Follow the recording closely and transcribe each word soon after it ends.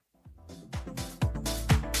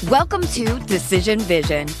Welcome to Decision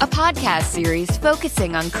Vision, a podcast series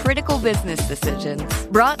focusing on critical business decisions.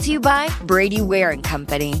 Brought to you by Brady Ware &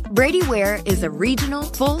 Company. Brady Ware is a regional,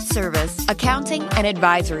 full-service accounting and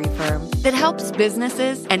advisory firm that helps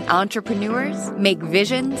businesses and entrepreneurs make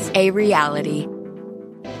visions a reality.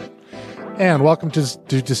 And welcome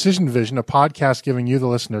to Decision Vision, a podcast giving you, the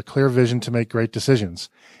listener, clear vision to make great decisions.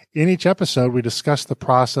 In each episode, we discuss the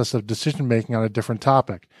process of decision-making on a different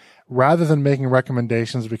topic. Rather than making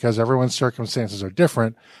recommendations because everyone's circumstances are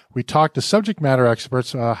different, we talk to subject matter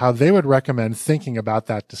experts how they would recommend thinking about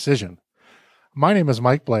that decision. My name is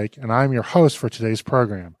Mike Blake, and I'm your host for today's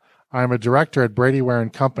program. I am a director at Brady Ware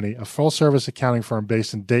 & Company, a full-service accounting firm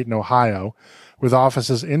based in Dayton, Ohio, with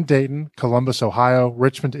offices in Dayton, Columbus, Ohio,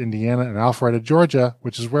 Richmond, Indiana, and Alpharetta, Georgia,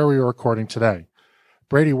 which is where we are recording today.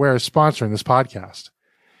 Brady Ware is sponsoring this podcast.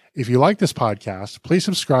 If you like this podcast, please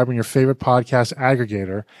subscribe on your favorite podcast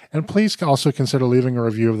aggregator, and please also consider leaving a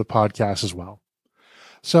review of the podcast as well.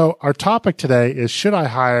 So our topic today is, should I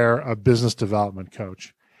hire a business development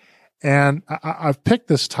coach? And I've picked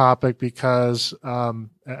this topic because,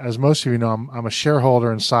 as most of you know, I'm a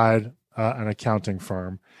shareholder inside an accounting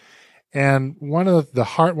firm. And one of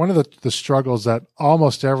the struggles that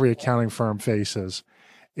almost every accounting firm faces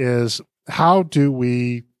is, how do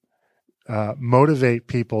we motivate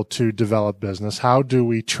people to develop business? How do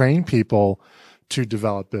we train people to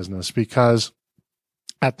develop business? Because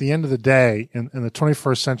at the end of the day, in the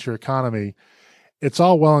 21st century economy, it's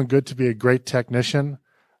all well and good to be a great technician,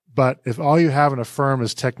 but if all you have in a firm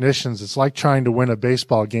is technicians, it's like trying to win a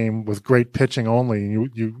baseball game with great pitching only,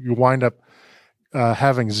 and you wind up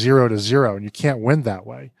having 0-0, and you can't win that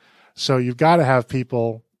way. So you've got to have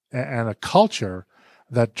people and a culture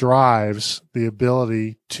that drives the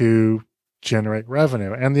ability to generate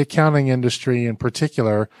revenue. And the accounting industry in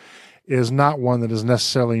particular is not one that is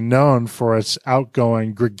necessarily known for its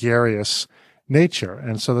outgoing, gregarious nature.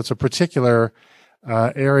 And so that's a particular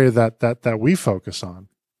area that we focus on.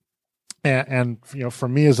 And you know, for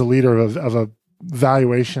me as a leader of a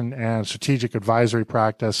valuation and strategic advisory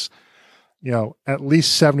practice, you know, at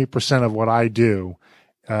least 70% of what I do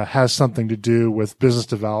has something to do with business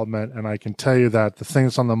development. And I can tell you that the thing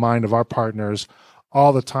that's on the mind of our partners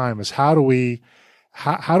all the time is, how do we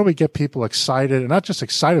get people excited, and not just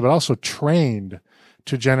excited, but also trained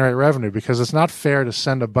to generate revenue? Because it's not fair to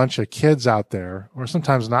send a bunch of kids out there, or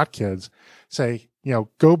sometimes not kids, say, you know,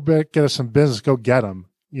 go get us some business, go get them.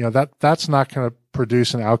 You know, that's not going to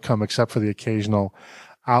produce an outcome except for the occasional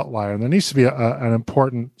outlier. And there needs to be an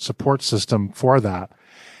important support system for that.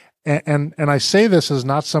 And I say this as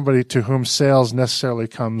not somebody to whom sales necessarily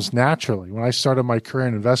comes naturally. When I started my career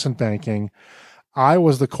in investment banking, I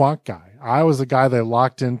was the quant guy. I was the guy they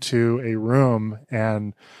locked into a room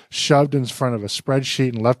and shoved in front of a spreadsheet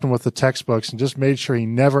and left him with the textbooks and just made sure he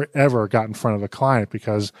never, ever got in front of a client,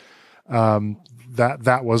 because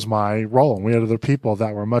that was my role. And we had other people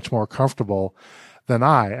that were much more comfortable than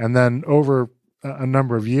I. And then over a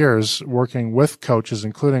number of years working with coaches,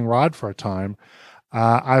 including Rod for a time,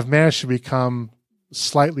 I've managed to become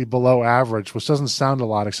slightly below average, which doesn't sound a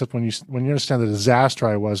lot, except when you understand the disaster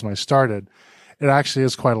I was when I started. It actually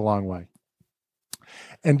is quite a long way.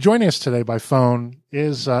 And joining us today by phone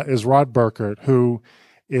is Rod Burkert, who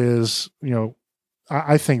is, you know,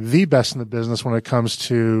 I think the best in the business when it comes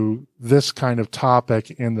to this kind of topic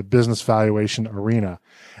in the business valuation arena.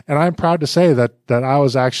 And I'm proud to say that I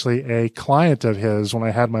was actually a client of his when I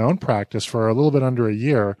had my own practice for a little bit under a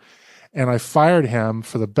year. And I fired him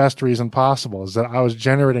for the best reason possible, is that I was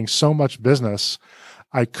generating so much business,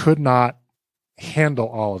 I could not handle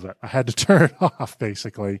all of it. I had to turn it off,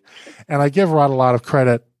 basically. And I give Rod a lot of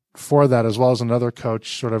credit for that, as well as another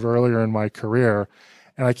coach sort of earlier in my career.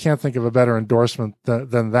 And I can't think of a better endorsement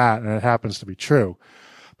than that, and it happens to be true.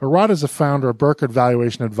 But Rod is the founder of Burkert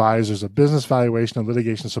Valuation Advisors, a business valuation and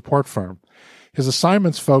litigation support firm. His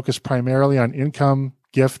assignments focus primarily on income,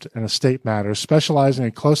 gift, and estate matters, specializing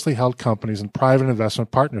in closely held companies and private investment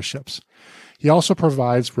partnerships. He also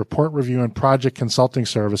provides report review and project consulting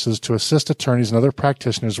services to assist attorneys and other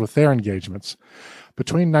practitioners with their engagements.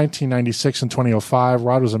 Between 1996 and 2005,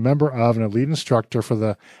 Rod was a member of and a lead instructor for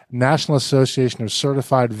the National Association of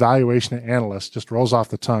Certified Valuation Analysts, just rolls off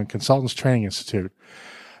the tongue, Consultants Training Institute.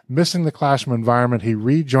 Missing the classroom environment, he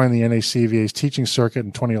rejoined the NACVA's teaching circuit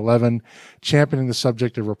in 2011, championing the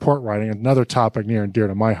subject of report writing, another topic near and dear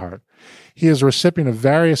to my heart. He is a recipient of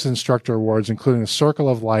various instructor awards, including the Circle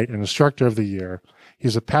of Light and Instructor of the Year.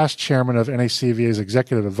 He's a past chairman of NACVA's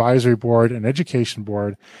Executive Advisory Board and Education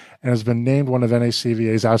Board, and has been named one of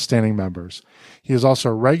NACVA's outstanding members. He is also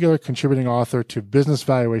a regular contributing author to Business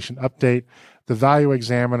Valuation Update, the value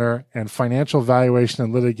examiner, and financial valuation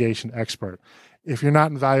and litigation expert. If you're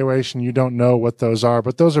not in valuation, you don't know what those are,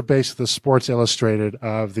 but those are basically the Sports Illustrated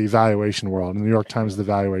of the valuation world, and the New York Times of the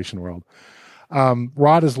valuation world.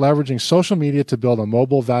 Rod is leveraging social media to build a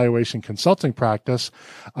mobile valuation consulting practice,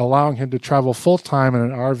 allowing him to travel full-time in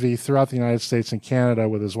an RV throughout the United States and Canada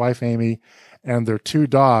with his wife, Amy, and their 2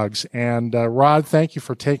 dogs. And Rod, thank you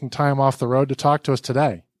for taking time off the road to talk to us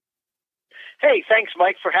today. Hey, thanks,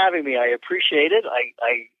 Mike, for having me. I appreciate it.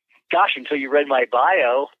 Gosh, until you read my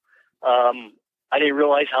bio, I didn't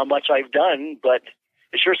realize how much I've done, but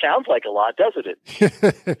it sure sounds like a lot, doesn't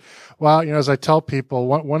it? Well, as I tell people,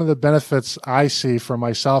 one of the benefits I see for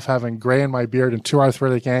myself having gray in my beard and 2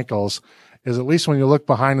 arthritic ankles is at least when you look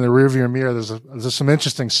behind in the rearview mirror, there's some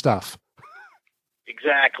interesting stuff.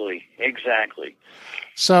 Exactly.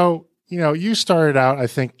 So, you started out, I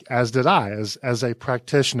think, as did I, as a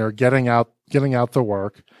practitioner, getting out the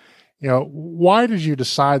work. Why did you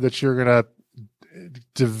decide that you're going to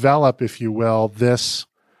develop, if you will, this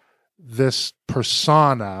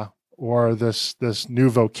persona or this new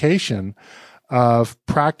vocation of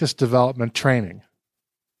practice development training?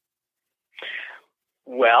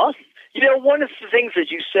 Well, one of the things that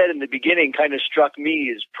you said in the beginning kind of struck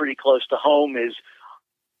me as pretty close to home is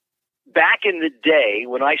back in the day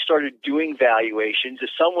when I started doing valuations, if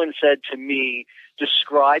someone said to me,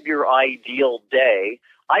 describe your ideal day,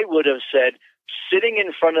 I would have said, sitting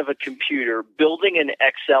in front of a computer, building an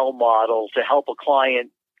Excel model to help a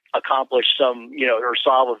client accomplish some, or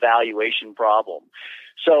solve a valuation problem.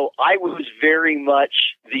 So I was very much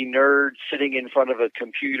the nerd sitting in front of a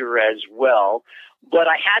computer as well, but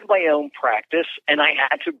I had my own practice and I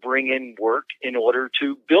had to bring in work in order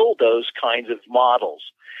to build those kinds of models.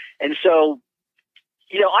 And so,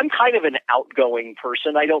 I'm kind of an outgoing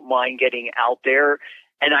person. I don't mind getting out there.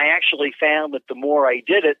 And I actually found that the more I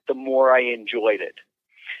did it, the more I enjoyed it.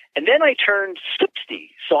 And then I turned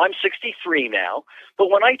 60. So I'm 63 now.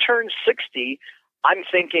 But when I turned 60, I'm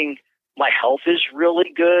thinking my health is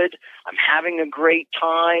really good. I'm having a great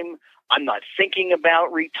time. I'm not thinking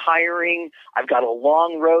about retiring. I've got a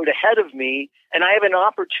long road ahead of me. And I have an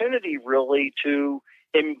opportunity really to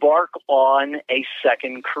embark on a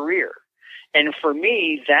second career. And for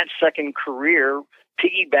me, that second career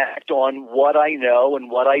piggybacked on what I know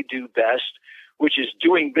and what I do best, which is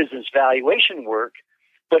doing business valuation work.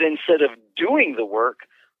 But instead of doing the work,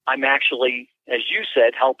 I'm actually, as you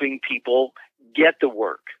said, helping people get the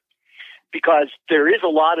work. Because there is a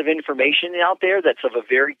lot of information out there that's of a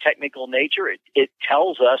very technical nature. It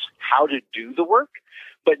tells us how to do the work,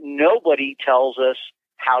 but nobody tells us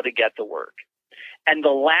how to get the work. And the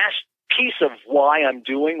last piece of why I'm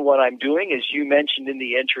doing what I'm doing, as you mentioned in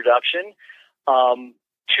the introduction,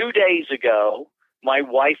 2 days ago, my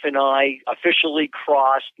wife and I officially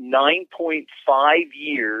crossed 9.5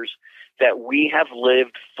 years that we have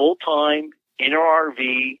lived full-time in our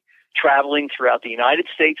RV, traveling throughout the United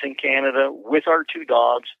States and Canada with our 2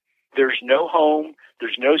 dogs. There's no home.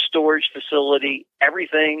 There's no storage facility.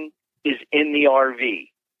 Everything is in the RV.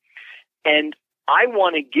 And I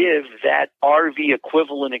want to give that RV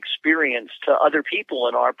equivalent experience to other people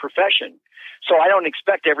in our profession. So I don't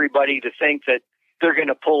expect everybody to think that they're going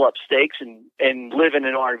to pull up stakes and live in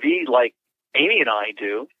an RV like Amy and I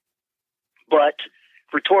do. But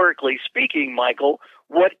rhetorically speaking, Michael,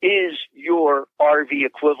 what is your RV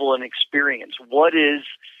equivalent experience? What is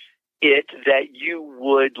it that you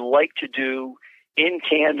would like to do in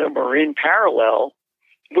tandem or in parallel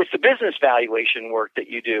with the business valuation work that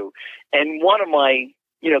you do? And one of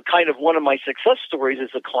my success stories is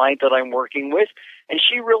a client that I'm working with, and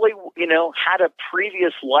she really, had a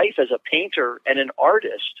previous life as a painter and an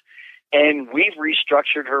artist, and we've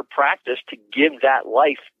restructured her practice to give that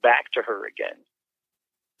life back to her again.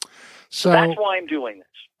 So that's why I'm doing this.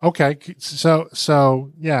 Okay.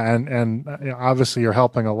 So yeah. And obviously you're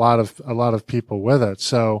helping a lot of people with it.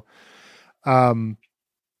 So,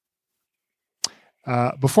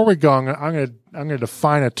 before we go, I'm going to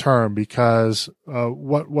define a term, because,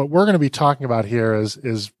 what we're going to be talking about here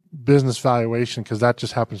is business valuation, because that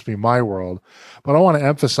just happens to be my world. But I want to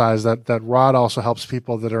emphasize that Rod also helps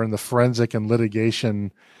people that are in the forensic and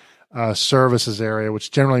litigation services area,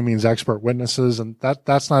 which generally means expert witnesses. And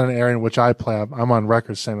that's not an area in which I play. I'm on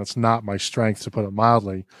record saying that's not my strength, to put it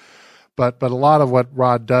mildly. But a lot of what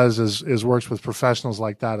Rod does is works with professionals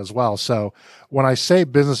like that as well. So when I say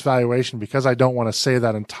business valuation, because I don't want to say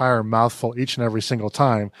that entire mouthful each and every single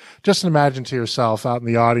time, just imagine to yourself out in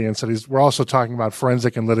the audience that we're also talking about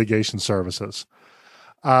forensic and litigation services.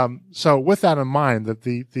 So with that in mind, that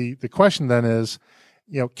the question then is,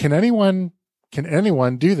 can anyone can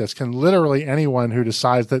anyone do this? Can literally anyone who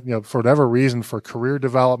decides that, for whatever reason, for career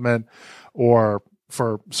development or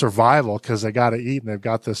for survival, because they got to eat and they've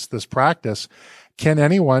got this practice, can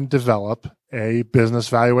anyone develop a business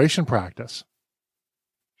valuation practice?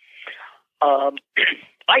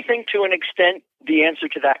 I think to an extent, the answer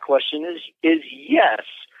to that question is yes,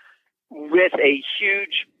 with a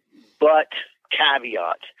huge but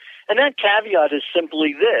caveat. And that caveat is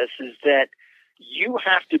simply this, is that you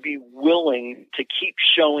have to be willing to keep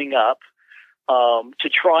showing up, to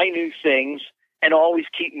try new things, and always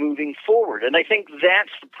keep moving forward. And I think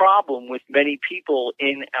that's the problem with many people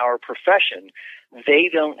in our profession. They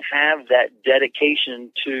don't have that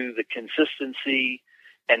dedication to the consistency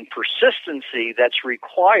and persistency that's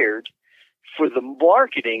required for the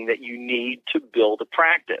marketing that you need to build a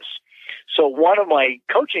practice. So one of my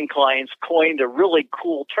coaching clients coined a really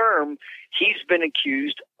cool term. He's been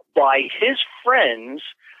accused by his friends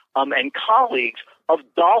and colleagues of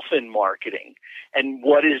dolphin marketing. And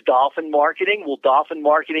what is dolphin marketing? Well, dolphin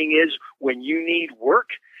marketing is when you need work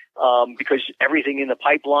because everything in the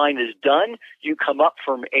pipeline is done, you come up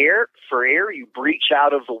for air, you breach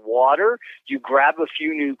out of the water, you grab a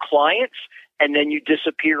few new clients, and then you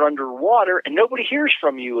disappear underwater, and nobody hears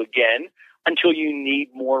from you again until you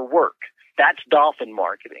need more work. That's dolphin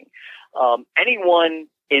marketing. Anyone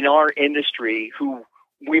in our industry who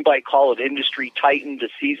we might call it industry titan to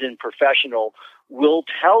seasoned professional will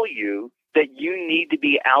tell you that you need to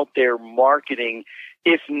be out there marketing,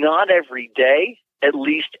 if not every day, at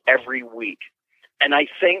least every week. And I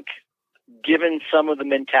think given some of the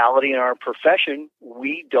mentality in our profession,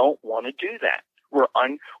 we don't want to do that.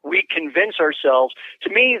 We convince ourselves,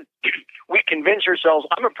 I'm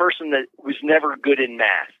a person that was never good in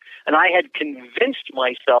math. And I had convinced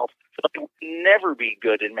myself that I would never be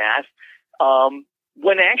good in math,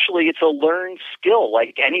 when actually it's a learned skill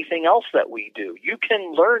like anything else that we do. You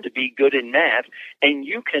can learn to be good in math, and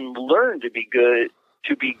you can learn to be good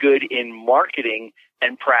in marketing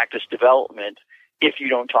and practice development if you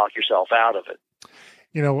don't talk yourself out of it.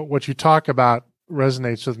 What you talk about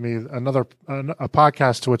resonates with me. A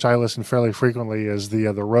podcast to which I listen fairly frequently is the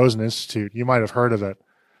Rosen Institute. You might have heard of it.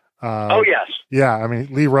 Oh, yes. Yeah. I mean,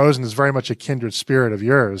 Lee Rosen is very much a kindred spirit of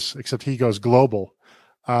yours, except he goes global.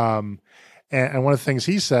 And one of the things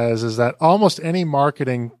he says is that almost any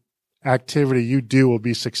marketing activity you do will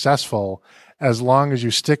be successful as long as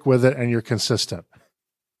you stick with it and you're consistent.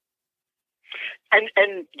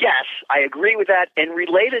 And yes, I agree with that. And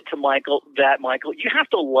related to Michael, you have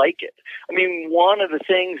to like it. I mean, one of the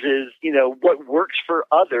things is, what works for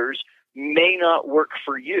others may not work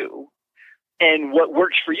for you. And what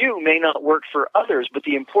works for you may not work for others. But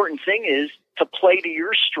the important thing is to play to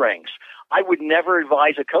your strengths. I would never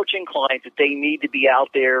advise a coaching client that they need to be out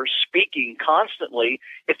there speaking constantly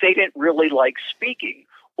if they didn't really like speaking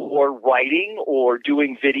or writing or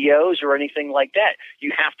doing videos or anything like that.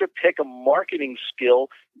 You have to pick a marketing skill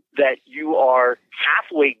that you are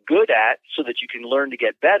halfway good at so that you can learn to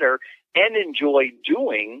get better and enjoy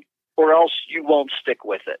doing, or else you won't stick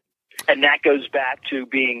with it. And that goes back to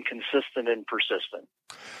being consistent and persistent.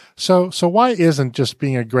 So why isn't just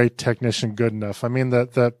being a great technician good enough? I mean,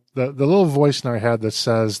 the little voice in our head that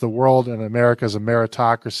says the world in America is a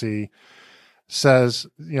meritocracy says,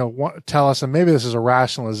 tell us, and maybe this is a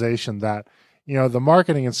rationalization that, the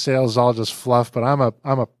marketing and sales is all just fluff, but I'm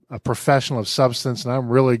a professional of substance and I'm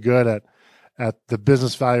really good at the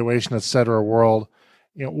business valuation, et cetera, world.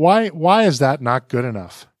 Why is that not good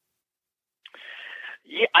enough?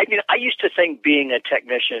 Yeah, I mean, I used to think being a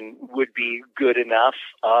technician would be good enough.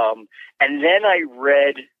 And then I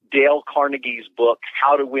read Dale Carnegie's book,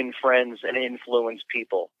 How to Win Friends and Influence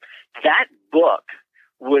People. That book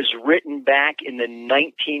was written back in the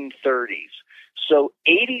 1930s. So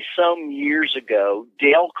 80-some years ago,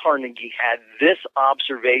 Dale Carnegie had this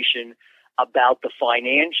observation about the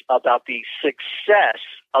success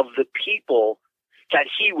of the people that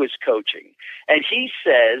he was coaching. And he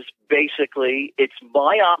says, basically, it's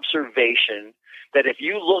my observation that if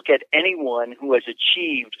you look at anyone who has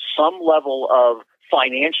achieved some level of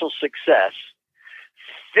financial success,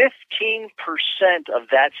 15% of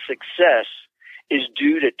that success is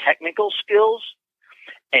due to technical skills,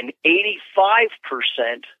 and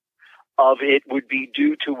 85% of it would be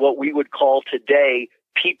due to what we would call today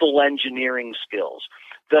people engineering skills,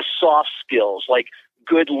 the soft skills like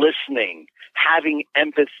good listening, having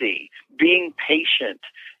empathy, being patient.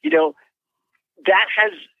 That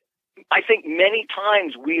has, I think many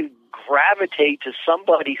times we gravitate to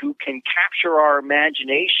somebody who can capture our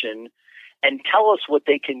imagination and tell us what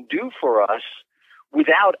they can do for us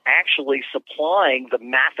without actually supplying the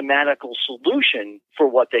mathematical solution for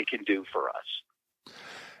what they can do for us.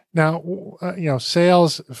 Now,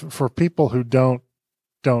 sales for people who don't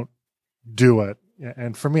do it,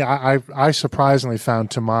 and for me, I surprisingly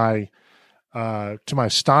found to my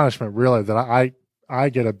astonishment, really, that I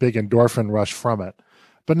get a big endorphin rush from it,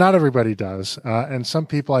 but not everybody does. And some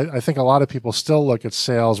people, I think a lot of people still look at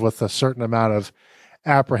sales with a certain amount of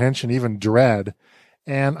apprehension, even dread.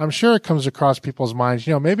 And I'm sure it comes across people's minds,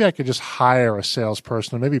 maybe I could just hire a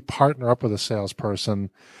salesperson, or maybe partner up with a salesperson.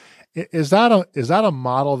 Is that a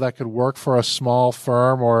model that could work for a small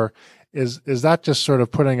firm, or is that just sort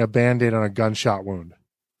of putting a Band-Aid on a gunshot wound?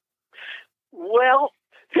 Well,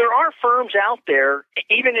 there are firms out there,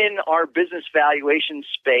 even in our business valuation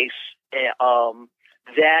space,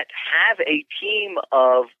 that have a team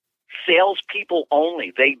of salespeople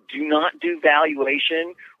only. They do not do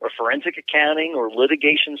valuation or forensic accounting or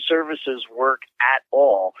litigation services work at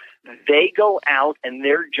all. They go out and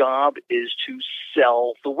their job is to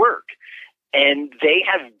sell the work. And they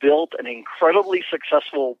have built an incredibly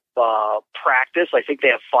successful practice. I think they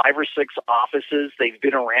have 5 or 6 offices. They've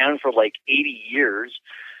been around for like 80 years.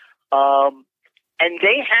 And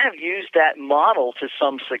they have used that model to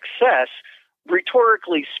some success.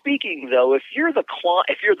 Rhetorically speaking, though, if you're the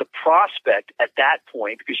prospect at that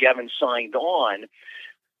point, because you haven't signed on,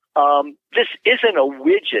 this isn't a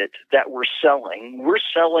widget that we're selling. We're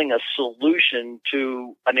selling a solution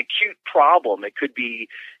to an acute problem. It could be,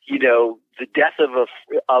 the death of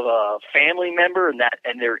a family member,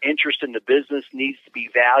 and their interest in the business needs to be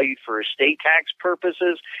valued for estate tax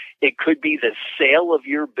purposes. It could be the sale of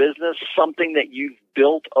your business, something that you've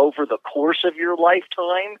built over the course of your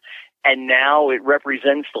lifetime, and now it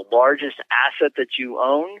represents the largest asset that you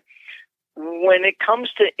own. When it comes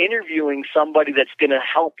to interviewing somebody that's going to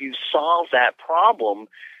help you solve that problem,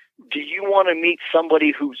 do you want to meet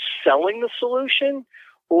somebody who's selling the solution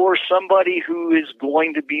or somebody who is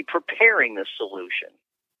going to be preparing the solution?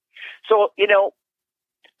 So,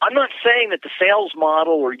 I'm not saying that the sales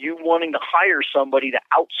model or you wanting to hire somebody to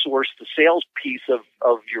outsource the sales piece of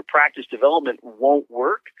your practice development won't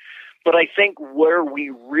work. But I think where we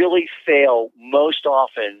really fail most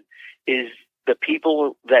often is the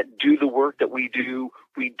people that do the work that we do,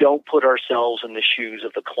 we don't put ourselves in the shoes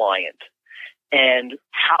of the client. And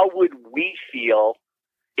how would we feel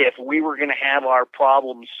if we were going to have our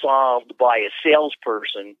problem solved by a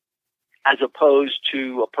salesperson as opposed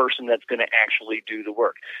to a person that's going to actually do the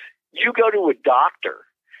work? You go to a doctor,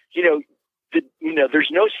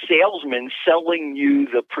 there's no salesman selling you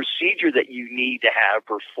the procedure that you need to have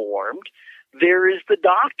performed. There is the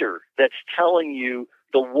doctor that's telling you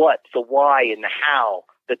the what, the why, and the how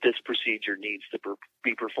that this procedure needs to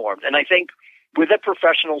be performed. And I think with a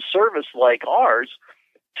professional service like ours,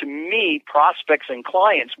 to me, prospects and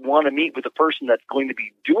clients want to meet with the person that's going to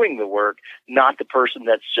be doing the work, not the person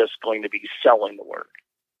that's just going to be selling the work.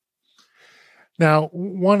 Now,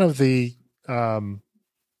 one of the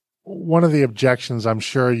objections I'm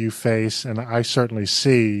sure you face, and I certainly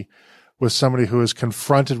see, with somebody who is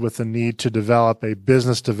confronted with the need to develop a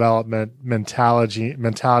business development mentality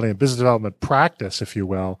and business development practice, if you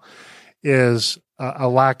will, is a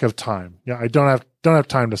lack of time. I don't have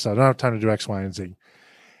time to sell. I don't have time to do X, Y, and Z.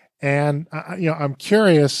 And I'm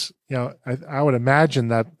curious. I would imagine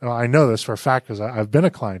that I know this for a fact because I've been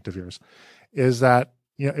a client of yours. Is that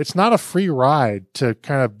it's not a free ride to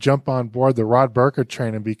kind of jump on board the Rod Burkert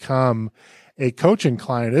train and become a coaching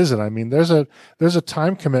client, is it? I mean, there's a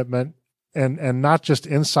time commitment. And not just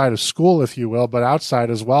inside of school, if you will, but outside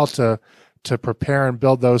as well to prepare and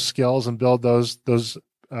build those skills and build those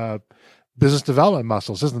business development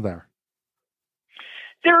muscles, isn't there?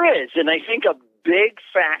 There is, and I think a big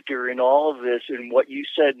factor in all of this and what you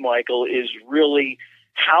said, Michael, is really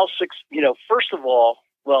how successful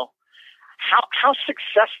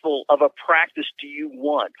of a practice do you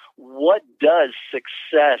want? What does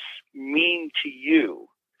success mean to you?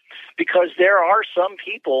 Because there are some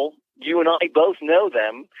people, you and I both know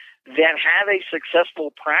them, that have a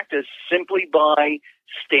successful practice simply by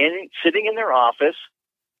sitting in their office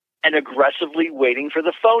and aggressively waiting for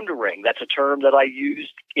the phone to ring. That's a term that I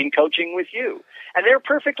used in coaching with you. And they're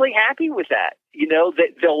perfectly happy with that.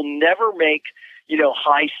 They'll never make,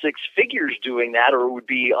 high 6 figures doing that, or it would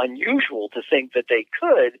be unusual to think that they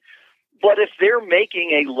could. But if they're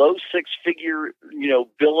making a low 6-figure,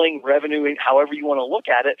 billing revenue, however you want to look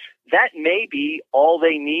at it, that may be all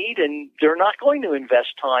they need, and they're not going to invest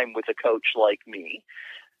time with a coach like me.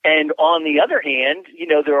 And on the other hand,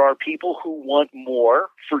 there are people who want more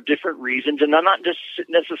for different reasons, and I'm not just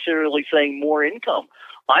necessarily saying more income.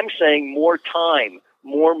 I'm saying more time,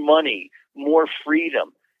 more money, more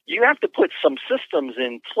freedom. You have to put some systems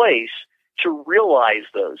in place to realize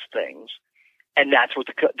those things. And that's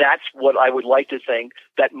what I would like to think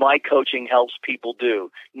that my coaching helps people do.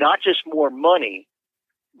 Not just more money,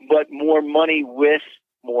 but more money with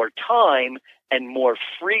more time and more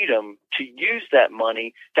freedom to use that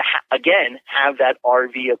money to, again, have that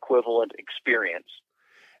RV equivalent experience.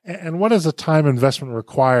 And what is the time investment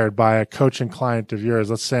required by a coaching client of yours?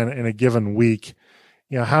 Let's say in a given week,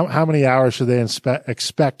 how many hours should they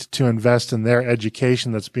expect to invest in their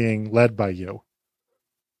education that's being led by you?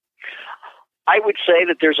 I would say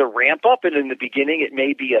that there's a ramp up, and in the beginning, it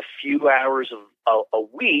may be a few hours of a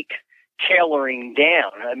week, tailoring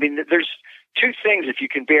down. I mean, there's two things, if you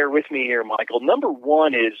can bear with me here, Michael. Number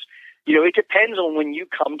one is, it depends on when you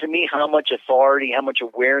come to me, how much authority, how much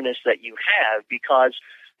awareness that you have, because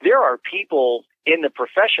there are people in the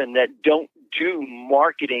profession that don't do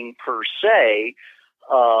marketing per se.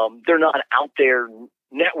 They're not out there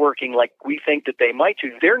networking like we think that they might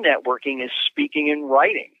do. Their networking is speaking and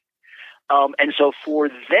writing. And so for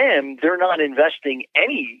them, they're not investing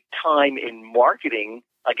any time in marketing,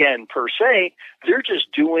 again, per se. They're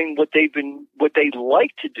just doing what they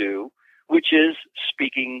like to do, which is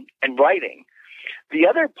speaking and writing. The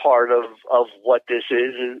other part of what this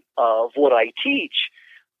is of what I teach,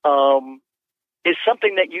 is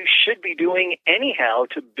something that you should be doing anyhow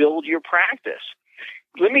to build your practice.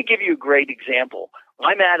 Let me give you a great example.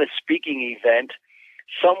 I'm at a speaking event.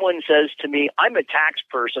 Someone says to me, I'm a tax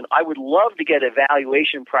person. I would love to get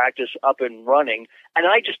evaluation practice up and running, and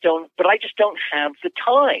I just don't have the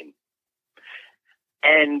time.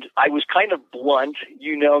 And I was kind of blunt,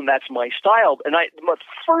 and that's my style. And my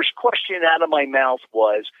first question out of my mouth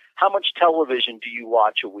was, how much television do you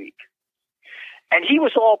watch a week? And he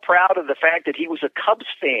was all proud of the fact that he was a Cubs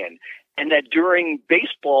fan and that during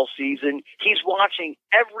baseball season, he's watching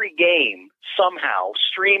every game somehow,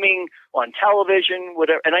 streaming on television,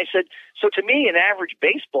 whatever. And I said, so to me, an average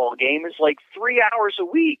baseball game is like 3 hours a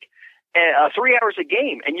week, 3 hours a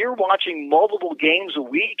game. And you're watching multiple games a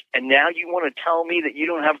week, and now you want to tell me that you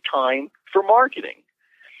don't have time for marketing.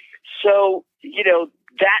 So,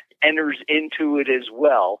 that enters into it as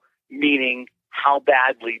well, meaning how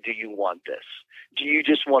badly do you want this? Do you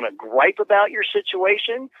just want to gripe about your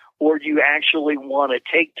situation, or do you actually want to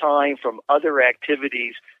take time from other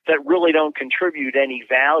activities that really don't contribute any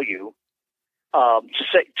value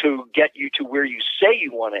to get you to where you say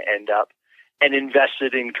you want to end up, and invest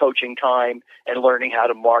it in coaching time and learning how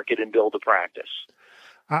to market and build a practice?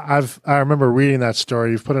 I remember reading that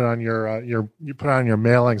story. You've put it on you put it on your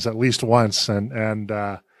mailings at least once, and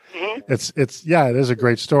it is a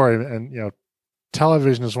great story, and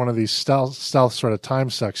television is one of these stealth sort of time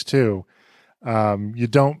sucks too. You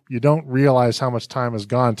don't realize how much time has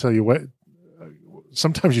gone until you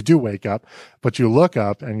sometimes you do wake up, but you look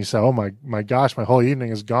up and you say, "Oh my gosh, my whole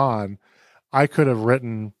evening is gone. I could have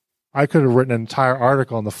written an entire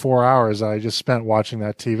article in the 4 hours that I just spent watching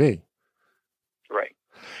that TV." Right.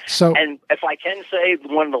 So, and if I can say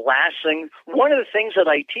one of the things that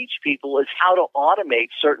I teach people is how to automate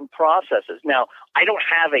certain processes. Now, I don't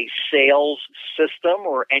have a sales system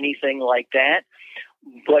or anything like that,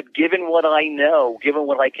 but given what I know, given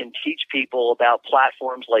what I can teach people about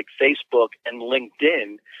platforms like Facebook and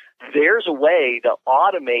LinkedIn, there's a way to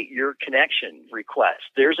automate your connection requests.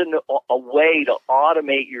 There's a way to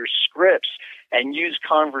automate your scripts and use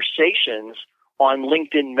conversations on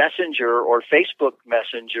LinkedIn Messenger or Facebook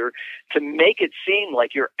Messenger to make it seem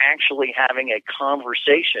like you're actually having a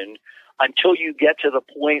conversation until you get to the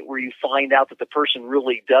point where you find out that the person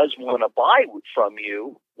really does want to buy from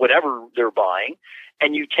you, whatever they're buying,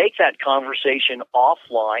 and you take that conversation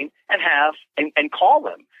offline and call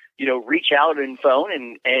them, reach out and phone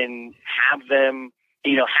and have them,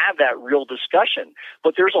 have that real discussion.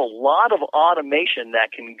 But there's a lot of automation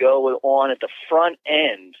that can go on at the front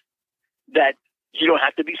end that you don't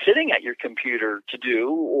have to be sitting at your computer to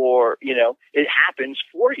do, or, it happens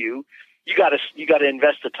for you. You got to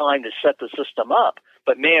invest the time to set the system up.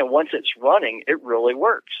 But man, once it's running, it really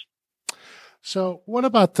works. So what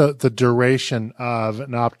about the duration of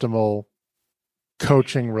an optimal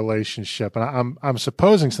coaching relationship? And I'm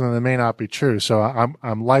supposing something that may not be true, so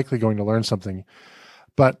I'm likely going to learn something.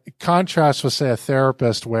 But contrast with, say, a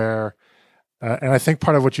therapist where, and I think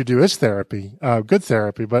part of what you do is therapy, good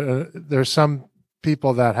therapy, but there's some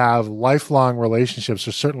people that have lifelong relationships,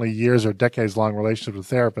 or certainly years or decades-long relationships with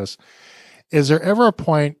therapists. Is there ever a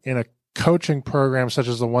point in a coaching program such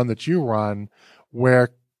as the one that you run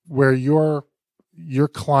where your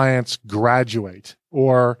clients graduate,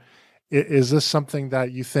 or is this something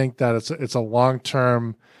that you think that it's a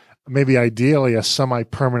long-term maybe ideally a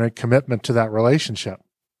semi-permanent commitment to that relationship?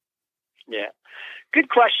 Yeah. Good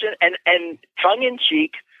question. And tongue in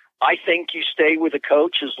cheek, I think you stay with a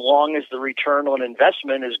coach as long as the return on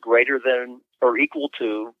investment is greater than or equal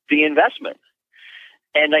to the investment.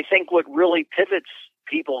 And I think what really pivots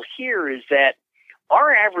people here is that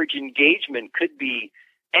our average engagement could be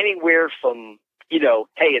anywhere from,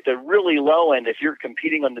 hey, at the really low end, if you're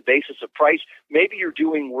competing on the basis of price, maybe you're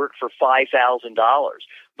doing work for $5,000.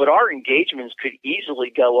 But our engagements could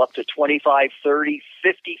easily go up to $25,000, $30,000,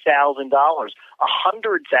 $50,000,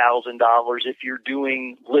 $100,000 if you're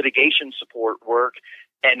doing litigation support work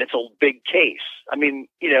and it's a big case. I mean,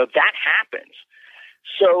 that happens.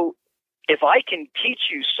 So if I can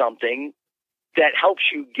teach you something that helps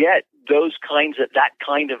you get that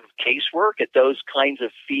kind of casework at those kinds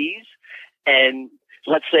of fees, and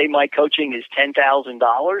let's say my coaching is $10,000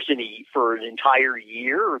 for an entire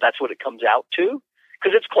year, or that's what it comes out to,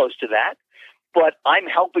 because it's close to that. But I'm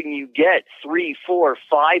helping you get 3, 4,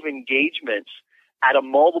 5 engagements at a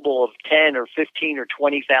multiple of $10,000 or $15,000 or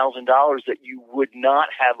 $20,000 that you would not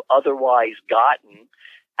have otherwise gotten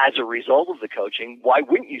as a result of the coaching. Why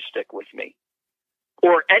wouldn't you stick with me?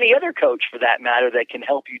 Or any other coach, for that matter, that can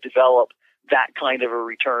help you develop that kind of a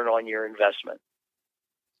return on your investment.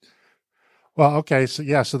 Well, okay. So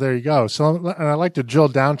there you go. So, and I'd like to drill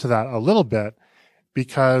down to that a little bit,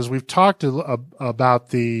 because we've talked about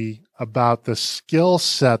the skill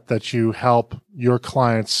set that you help your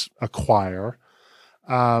clients acquire.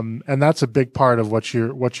 And that's a big part of what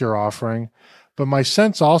you're offering. But my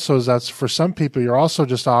sense also is that for some people, you're also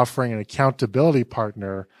just offering an accountability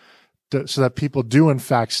partner so that people do in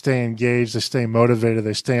fact stay engaged, they stay motivated,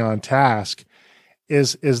 they stay on task.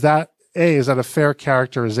 Is that a fair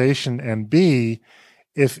characterization? And B,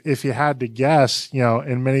 if you had to guess,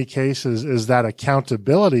 in many cases, is that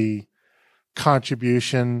accountability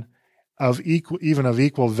contribution of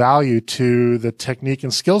equal value to the technique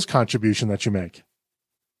and skills contribution that you make?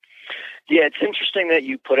 Yeah, it's interesting that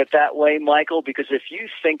you put it that way, Michael, because if you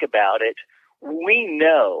think about it, we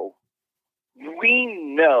know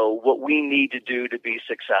what we need to do to be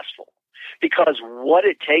successful. Because what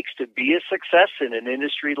it takes to be a success in an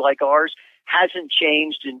industry like ours hasn't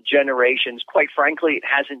changed in generations. Quite frankly, it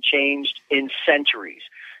hasn't changed in centuries.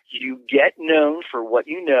 You get known for what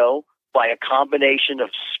you know by a combination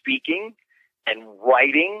of speaking and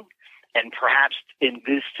writing, and perhaps in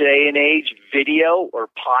this day and age, video or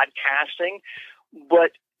podcasting.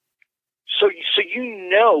 But so you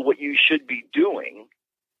know what you should be doing.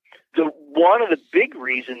 One of the big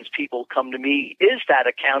reasons people come to me is that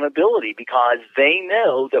accountability, because they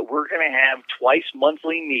know that we're going to have twice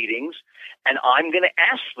monthly meetings, and I'm going to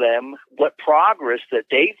ask them what progress that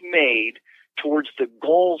they've made towards the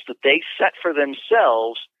goals that they set for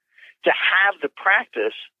themselves to have the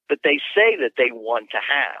practice that they say that they want to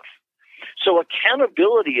have. So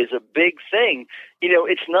accountability is a big thing.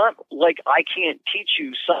 It's not like I can't teach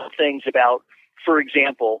you some things about, for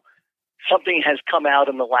example, something has come out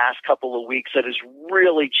in the last couple of weeks that has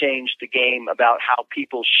really changed the game about how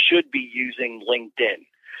people should be using LinkedIn.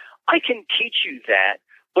 I can teach you that,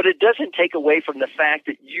 but it doesn't take away from the fact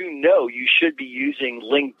that you should be using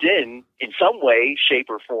LinkedIn in some way, shape,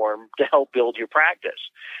 or form to help build your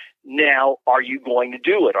practice. Now, are you going to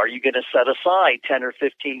do it? Are you going to set aside 10 or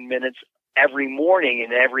 15 minutes every morning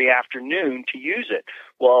and every afternoon to use it?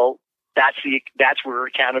 Well, that's where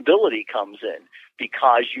accountability comes in,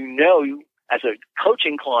 because as a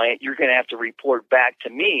coaching client, you're going to have to report back to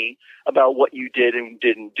me about what you did and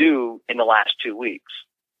didn't do in the last 2 weeks.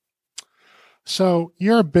 So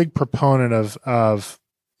you're a big proponent of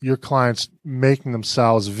your clients making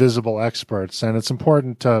themselves visible experts, and it's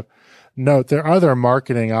important to note there are other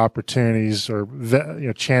marketing opportunities or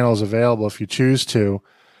channels available if you choose to.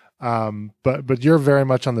 But you're very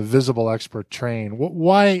much on the visible expert train.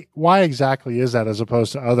 Why exactly is that, as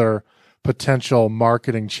opposed to other potential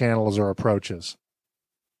marketing channels or approaches?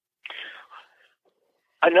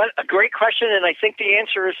 A great question, and I think the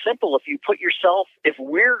answer is simple. If we put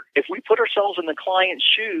ourselves in the client's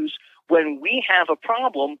shoes, when we have a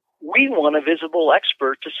problem, we want a visible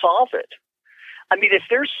expert to solve it. I mean, if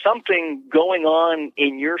there's something going on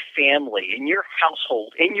in your family, in your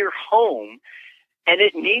household, in your home, and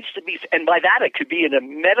it needs to be, and by that it could be in a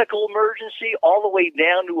medical emergency all the way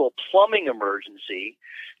down to a plumbing emergency,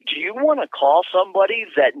 do you want to call somebody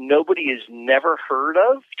that nobody has never heard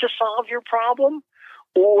of to solve your problem?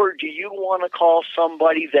 Or do you want to call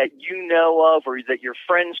somebody that you know of or that your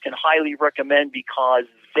friends can highly recommend because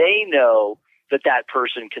they know that that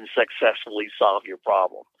person can successfully solve your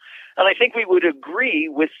problem? And I think we would agree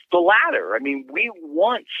with the latter. I mean, we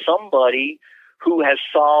want somebody who has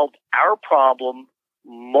solved our problem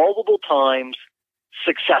multiple times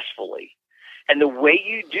successfully. And the way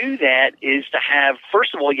you do that is to have,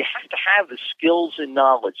 first of all, you have to have the skills and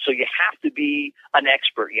knowledge. So you have to be an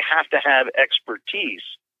expert. You have to have expertise.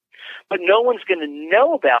 But no one's going to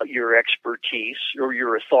know about your expertise or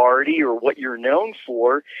your authority or what you're known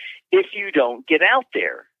for if you don't get out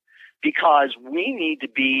there. Because we need to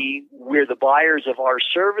be where the buyers of our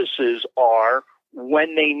services are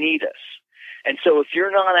when they need us. And so if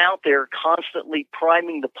you're not out there constantly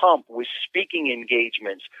priming the pump with speaking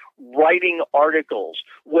engagements, writing articles,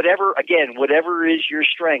 whatever is your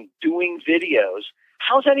strength, doing videos,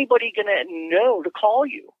 how's anybody going to know to call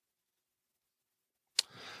you?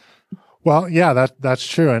 Well, yeah, that's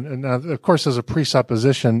true. And of course, there's a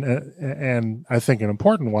presupposition, and I think an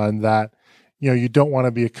important one, that you don't want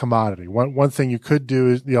to be a commodity. One thing you could do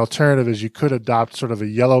is, the alternative is, you could adopt sort of a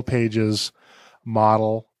Yellow Pages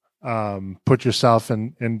model, put yourself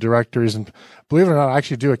in directories. And believe it or not, I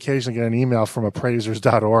actually do occasionally get an email from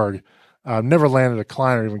appraisers.org. Never landed a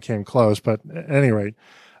client or even came close, but at any rate,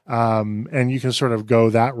 and you can sort of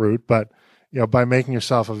go that route. But, by making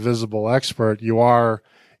yourself a visible expert, you are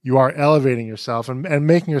elevating yourself and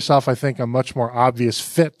making yourself, I think, a much more obvious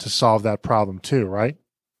fit to solve that problem too, right?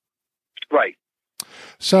 Right.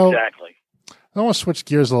 So exactly. I want to switch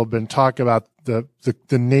gears a little bit and talk about the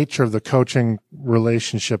nature of the coaching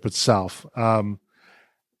relationship itself.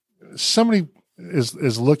 Somebody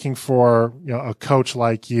is looking for a coach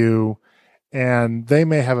like you, and they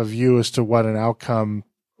may have a view as to what an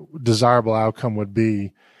desirable outcome would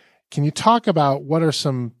be. Can you talk about what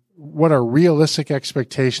are realistic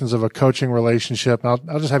expectations of a coaching relationship? And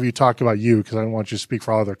I'll just have you talk about you, because I don't want you to speak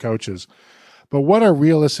for all other coaches. But what are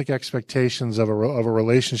realistic expectations of a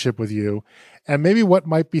relationship with you, and maybe what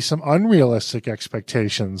might be some unrealistic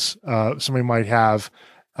expectations somebody might have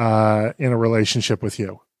in a relationship with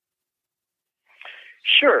you?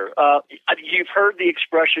 Sure. You've heard the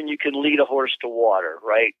expression, you can lead a horse to water,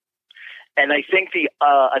 right? And I think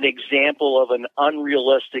an example of an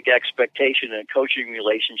unrealistic expectation in a coaching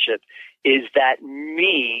relationship is that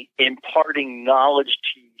me imparting knowledge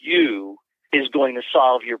to you is going to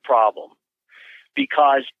solve your problem.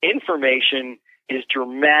 Because information is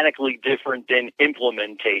dramatically different than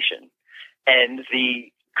implementation. And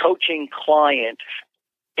the coaching client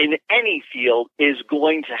in any field is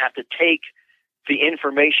going to have to take the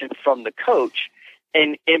information from the coach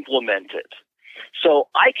and implement it. So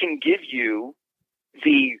I can give you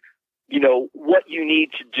what you need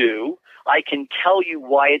to do. I can tell you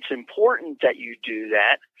why it's important that you do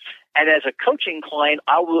that. And as a coaching client,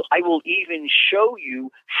 I will even show you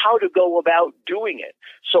how to go about doing it.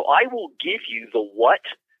 So I will give you the what,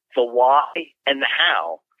 the why, and the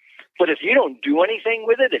how. But if you don't do anything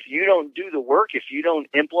with it, if you don't do the work, if you don't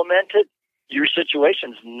implement it, your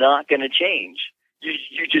situation's not going to change.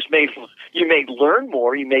 You may learn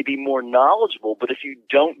more, you may be more knowledgeable, but if you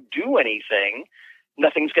don't do anything,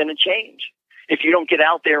 nothing's going to change. If you don't get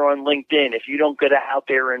out there on LinkedIn, if you don't get out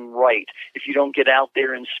there and write, if you don't get out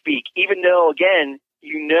there and speak, even though, again,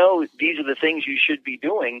 these are the things you should be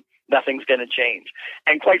doing, nothing's going to change.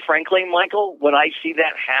 And quite frankly, Michael, when I see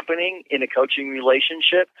that happening in a coaching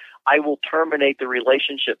relationship, I will terminate the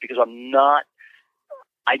relationship, because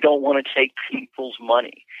I don't want to take people's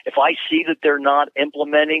money. If I see that they're not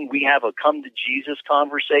implementing, we have a come to Jesus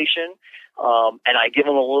conversation, and I give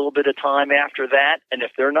them a little bit of time after that. And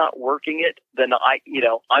if they're not working it, then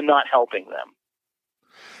I'm not helping them.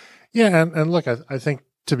 Yeah. And look, I think,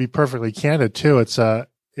 to be perfectly candid too, it's a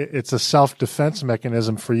self-defense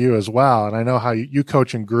mechanism for you as well. And I know how you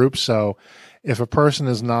coach in groups. So if a person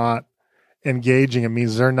is not engaging, it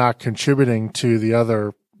means they're not contributing to the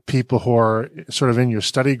other people who are sort of in your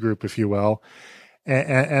study group, if you will.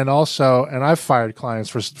 And also, I've fired clients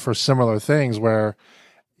for similar things where,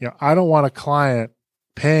 I don't want a client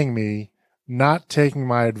paying me, not taking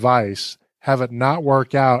my advice, have it not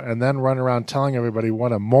work out, and then run around telling everybody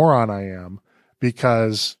what a moron I am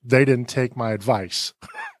because they didn't take my advice.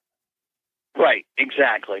 Right,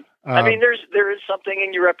 exactly. I mean, there is something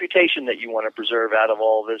in your reputation that you want to preserve out of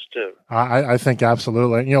all this too. I think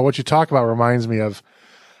absolutely. What you talk about reminds me of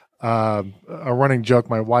a running joke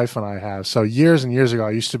my wife and I have. So years and years ago,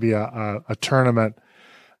 I used to be a tournament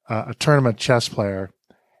chess player.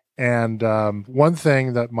 And one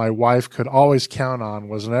thing that my wife could always count on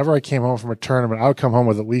was whenever I came home from a tournament, I would come home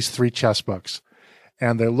with at least 3 chess books.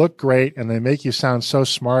 And they look great and they make you sound so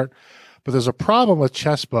smart. But there's a problem with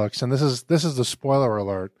chess books, and this is the spoiler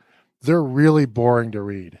alert. They're really boring to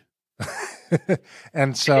read.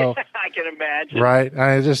 And so I can imagine. right.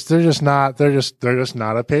 They're just not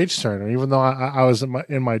a page turner. Even though I was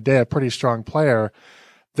in my day a pretty strong player,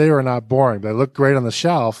 they were not boring. They looked great on the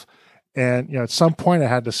shelf. And, at some point I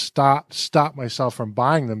had to stop myself from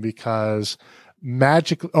buying them because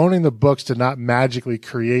owning the books did not magically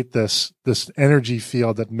create this energy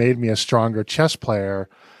field that made me a stronger chess player.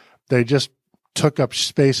 They just took up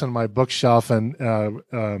space on my bookshelf and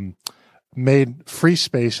made free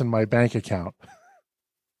space in my bank account.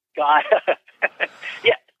 God.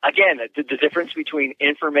 Yeah. Again, the difference between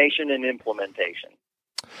information and implementation.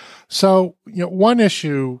 So, one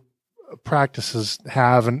issue practices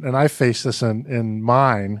have, and I face this in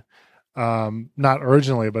mine, not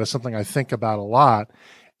urgently, but it's something I think about a lot,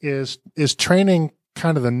 is training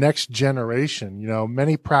kind of the next generation.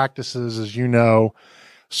 Many practices, as you know,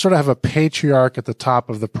 sort of have a patriarch at the top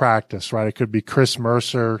of the practice, right? It could be Chris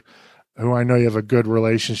Mercer, who I know you have a good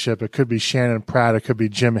relationship. It could be Shannon Pratt. It could be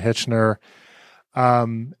Jim Hitchner.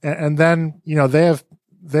 And then,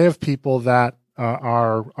 they have people that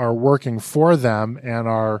are working for them and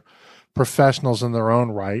are professionals in their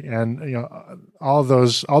own right. And, all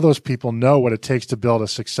those people know what it takes to build a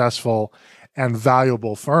successful and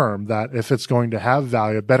valuable firm, that if it's going to have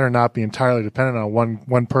value, it better not be entirely dependent on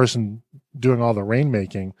one person doing all the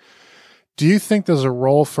rainmaking. Do you think there's a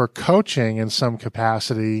role for coaching in some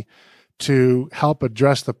capacity to help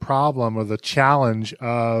address the problem or the challenge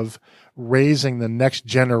of raising the next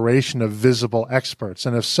generation of visible experts?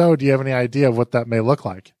 And if so, do you have any idea of what that may look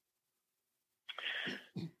like?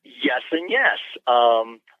 Yes and yes.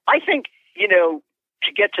 I think,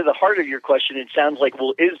 to get to the heart of your question, it sounds like,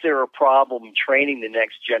 well, is there a problem training the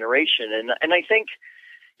next generation? And I think,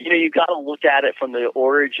 you've got to look at it from the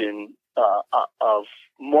origin of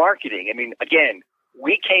marketing. I mean, again,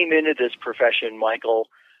 we came into this profession, Michael,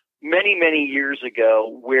 many, many years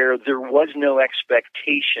ago where there was no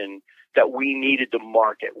expectation that we needed to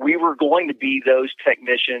market. We were going to be those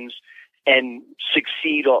technicians and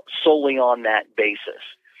succeed solely on that basis.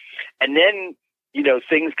 And then,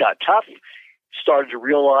 things got tough, started to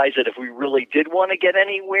realize that if we really did want to get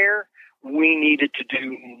anywhere, we needed to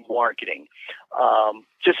do marketing.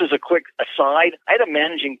 Just as a quick aside, I had a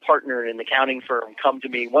managing partner in an accounting firm come to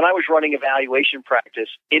me when I was running evaluation practice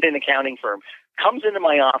in an accounting firm, comes into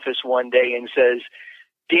my office one day and says,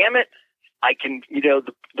 damn it,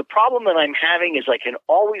 the problem that I'm having is I can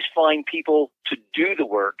always find people to do the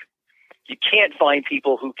work. You can't find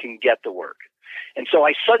people who can get the work. And so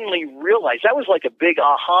I suddenly realized that was like a big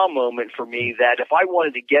aha moment for me, that if I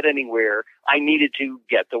wanted to get anywhere, I needed to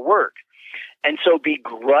get the work. And so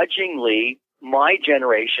begrudgingly, my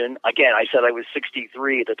generation, again, I said I was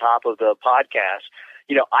 63 at the top of the podcast.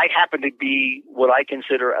 I happen to be what I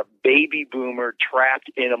consider a baby boomer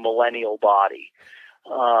trapped in a millennial body.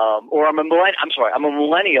 I'm a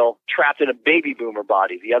millennial trapped in a baby boomer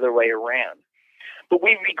body, the other way around. But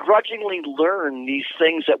we begrudgingly learn these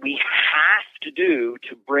things that we have to do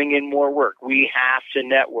to bring in more work. We have to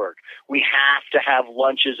network. We have to have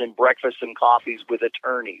lunches and breakfasts and coffees with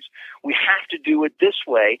attorneys. We have to do it this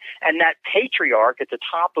way. And that patriarch at the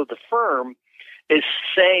top of the firm is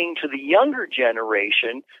saying to the younger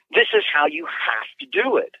generation, this is how you have to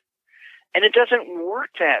do it. And it doesn't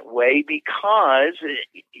work that way because,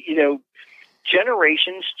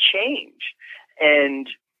 generations change. And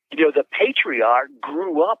the patriarch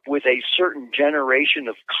grew up with a certain generation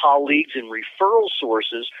of colleagues and referral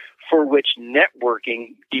sources for which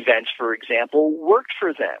networking events, for example, worked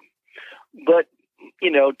for them. But,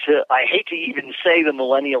 I hate to even say the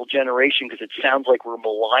millennial generation because it sounds like we're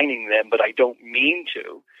maligning them, but I don't mean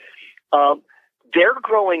to. They're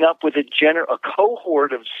growing up with a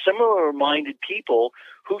cohort of similar-minded people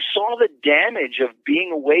who saw the damage of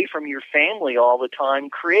being away from your family all the time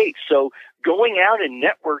create. So going out and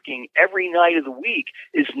networking every night of the week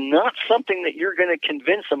is not something that you're going to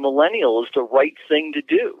convince a millennial is the right thing to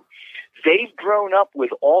do. They've grown up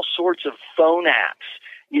with all sorts of phone apps,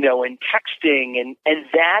 and texting, and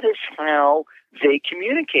that is how they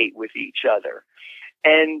communicate with each other.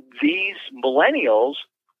 And these millennials,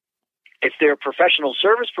 if they're professional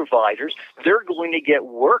service providers, they're going to get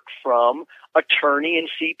work from attorney and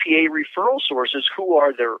CPA referral sources who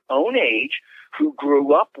are their own age, who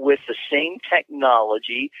grew up with the same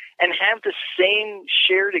technology and have the same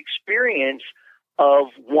shared experience of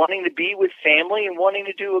wanting to be with family and wanting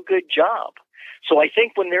to do a good job. So I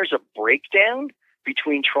think when there's a breakdown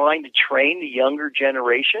between trying to train the younger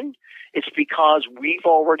generation, it's because we've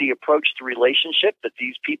already approached the relationship that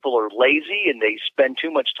these people are lazy and they spend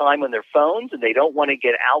too much time on their phones and they don't want to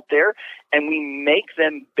get out there, and we make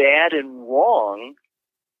them bad and wrong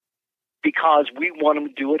because we want them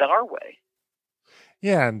to do it our way.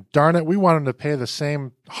 Yeah, and darn it, we want them to pay the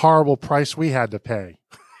same horrible price we had to pay,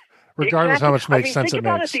 regardless of how much makes sense think it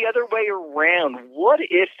about makes. it the other way around. What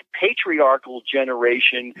if the patriarchal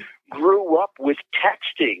generation grew up with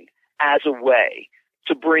texting as a way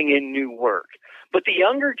to bring in new work? But the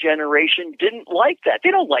younger generation didn't like that.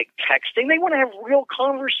 They don't like texting. They want to have real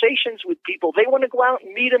conversations with people. They want to go out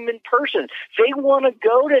and meet them in person. They want to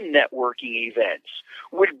go to networking events.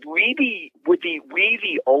 Would we,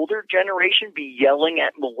 the older generation, be yelling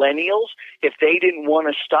at millennials if they didn't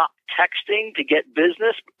want to stop texting to get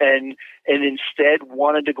business and instead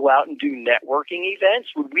wanted to go out and do networking events?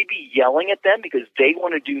 Would we be yelling at them because they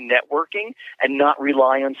want to do networking and not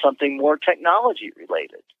rely on something more technology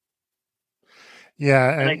related?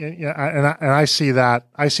 Yeah, and I see that.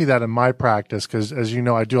 I see that in my practice because, as you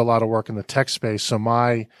know, I do a lot of work in the tech space. So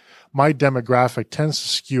my demographic tends to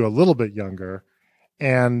skew a little bit younger,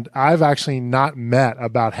 and I've actually not met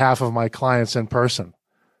about half of my clients in person.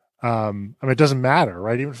 I mean, it doesn't matter,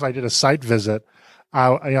 right? Even if I did a site visit,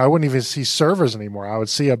 I wouldn't even see servers anymore. I would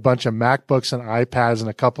see a bunch of MacBooks and iPads in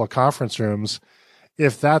a couple of conference rooms.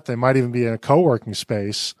 If that, they might even be in a co-working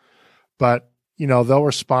space, but you know, they'll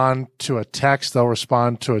respond to a text, they'll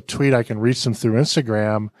respond to a tweet. I can reach them through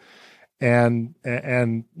Instagram. And,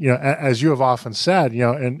 you know, as you have often said, you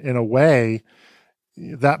know, in a way,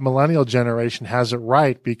 that millennial generation has it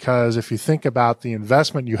right, because if you think about the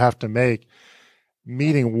investment you have to make,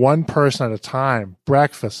 meeting one person at a time,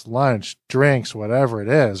 breakfast, lunch, drinks, whatever it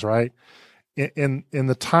is, right? In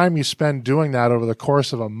the time you spend doing that over the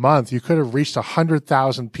course of a month, you could have reached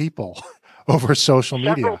 100,000 people over social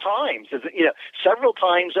media. Several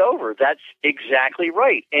times over. That's exactly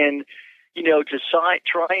right. And, you know, to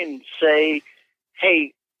try and say,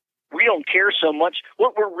 hey, we don't care so much.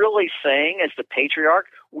 What we're really saying as the patriarch,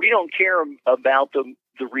 we don't care about the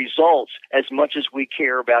results as much as we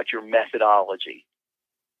care about your methodology.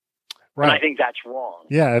 Right. And I think that's wrong.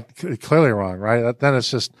 Yeah, it's clearly wrong, right? Then it's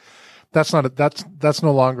just, that's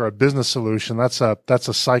no longer a business solution. That's a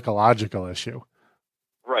psychological issue.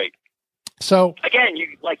 Right. So again,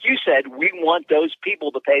 like you said, we want those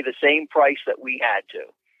people to pay the same price that we had to.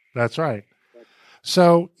 That's right.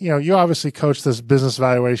 So, you know, you obviously coach this business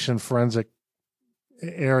valuation forensic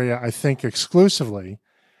area, I think, exclusively.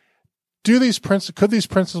 Could these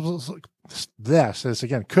principles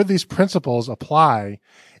apply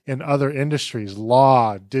in other industries,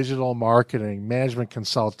 law, digital marketing, management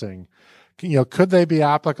consulting? You know, could they be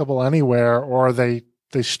applicable anywhere, or are they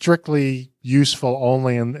strictly useful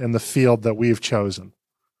only in the field that we've chosen?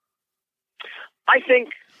 I think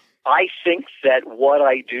that what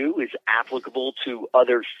I do is applicable to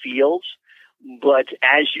other fields, but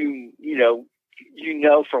as you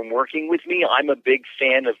know from working with me, I'm a big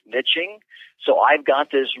fan of niching. So I've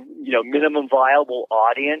got this, minimum viable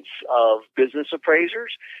audience of business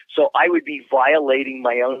appraisers. So I would be violating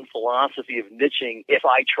my own philosophy of niching if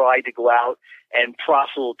I tried to go out and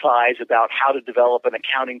proselytize about how to develop an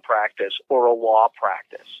accounting practice or a law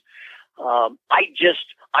practice.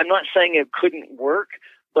 I'm not saying it couldn't work,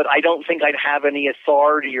 but I don't think I'd have any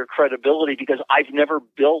authority or credibility because I've never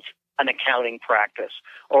built an accounting practice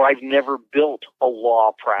or I've never built a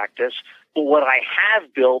law practice. But what I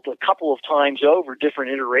have built a couple of times over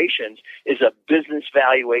different iterations is a business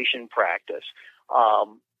valuation practice.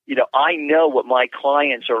 I know what my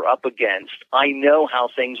clients are up against. I know how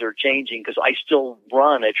things are changing because I still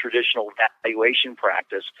run a traditional valuation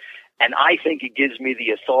practice. And I think it gives me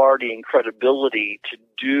the authority and credibility to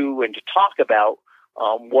do and to talk about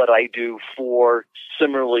what I do for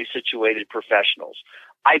similarly situated professionals.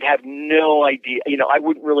 I'd have no idea. I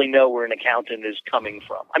wouldn't really know where an accountant is coming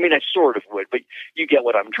from. I mean, I sort of would, but you get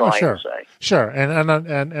what I'm trying to say. Sure.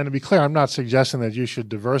 And to be clear, I'm not suggesting that you should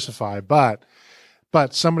diversify, but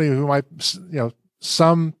somebody who might, it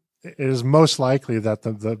is most likely that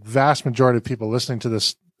the vast majority of people listening to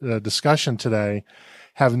this discussion today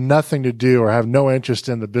have nothing to do or have no interest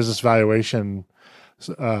in the business valuation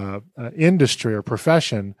industry or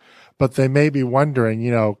profession, but they may be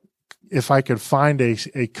wondering, if I could find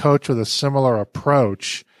a coach with a similar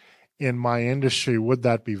approach in my industry, would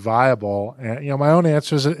that be viable? And, my own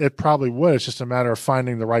answer is it probably would. It's just a matter of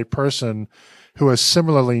finding the right person who is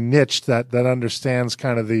similarly niched that understands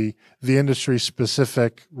kind of the industry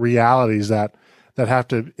specific realities that have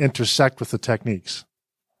to intersect with the techniques.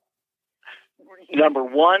 Number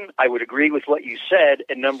one, I would agree with what you said.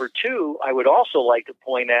 And number two, I would also like to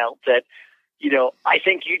point out that, I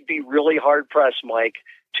think you'd be really hard pressed, Mike,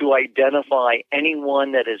 to identify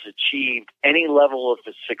anyone that has achieved any level of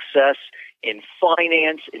success in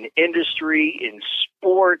finance, in industry, in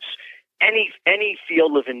sports, any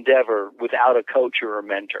field of endeavor without a coach or a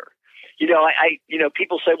mentor.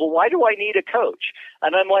 People say, well, why do I need a coach?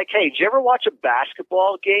 And I'm like, hey, did you ever watch a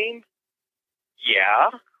basketball game?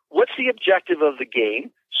 Yeah. What's the objective of the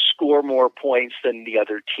game? Score more points than the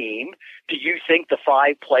other team. Do you think the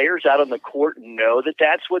 5 players out on the court know that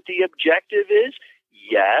that's what the objective is?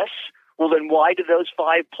 Yes. Well, then why do those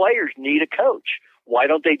 5 players need a coach? Why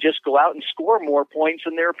don't they just go out and score more points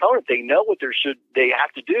than their opponent? They know what they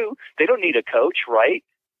have to do. They don't need a coach, right?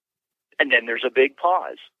 And then there's a big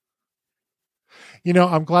pause.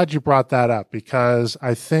 I'm glad you brought that up, because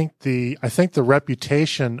I think the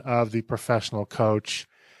reputation of the professional coach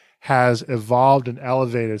has evolved and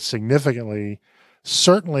elevated significantly,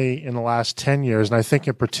 certainly in the last 10 years, and I think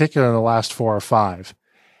in particular in the last 4 or 5.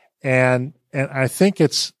 And I think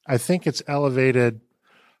it's elevated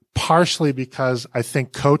partially because I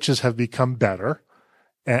think coaches have become better,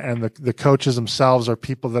 and the coaches themselves are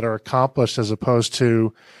people that are accomplished, as opposed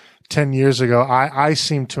to 10 years ago. I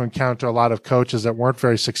seem to encounter a lot of coaches that weren't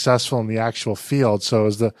very successful in the actual field. So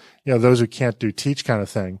as those who can't do teach kind of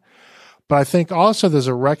thing. But I think also there's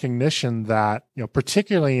a recognition that,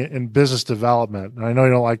 particularly in business development, and I know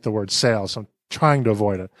you don't like the word sales, so I'm trying to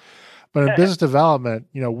avoid it. But in business development,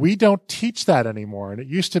 we don't teach that anymore. And it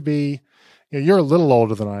used to be, you're a little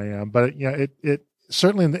older than I am, but it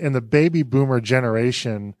certainly in the baby boomer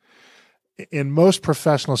generation, in most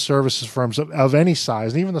professional services firms of any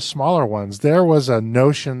size, and even the smaller ones, there was a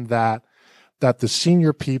notion that the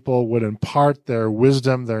senior people would impart their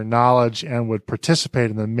wisdom, their knowledge, and would participate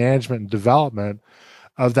in the management and development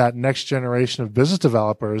of that next generation of business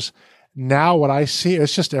developers. Now what I see,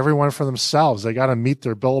 it's just everyone for themselves. They got to meet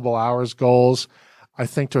their billable hours goals. I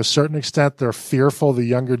think to a certain extent, they're fearful the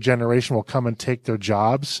younger generation will come and take their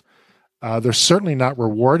jobs. They're certainly not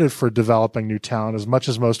rewarded for developing new talent as much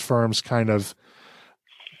as most firms kind of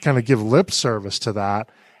give lip service to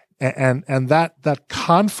that. And that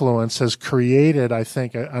confluence has created, I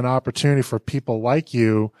think, an opportunity for people like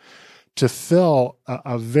you to fill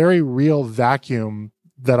a very real vacuum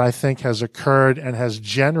that I think has occurred and has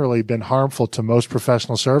generally been harmful to most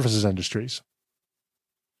professional services industries.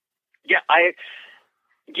 Yeah,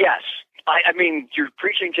 yes. I mean, you're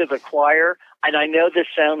preaching to the choir, and I know this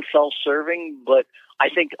sounds self-serving, but I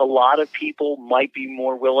think a lot of people might be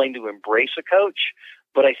more willing to embrace a coach,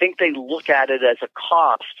 but I think they look at it as a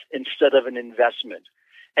cost instead of an investment.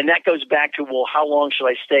 And that goes back to, well, how long should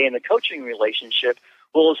I stay in the coaching relationship?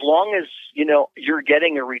 Well, as long as, you're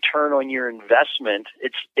getting a return on your investment,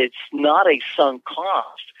 it's not a sunk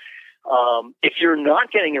cost. If you're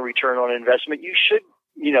not getting a return on investment, you should,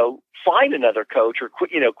 find another coach, or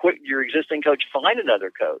quit your existing coach, find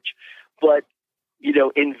another coach. But,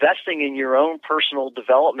 investing in your own personal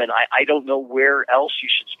development, I don't know where else you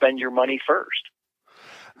should spend your money first.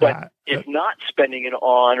 But if not spending it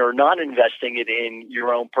on or not investing it in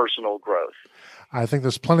your own personal growth. I think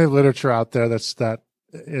there's plenty of literature out there that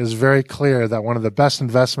is very clear that one of the best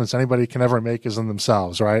investments anybody can ever make is in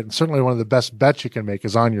themselves, right? And certainly one of the best bets you can make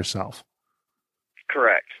is on yourself.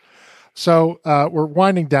 Correct. So we're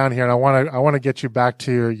winding down here, and I want to get you back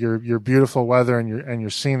to your beautiful weather and your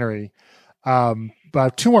scenery.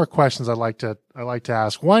 But 2 more questions I'd like to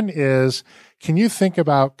ask. One is, can you think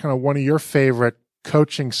about kind of one of your favorite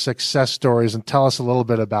coaching success stories and tell us a little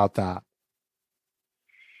bit about that?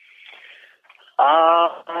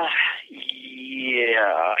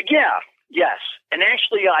 Yes. And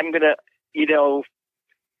actually, I'm going to,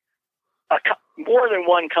 more than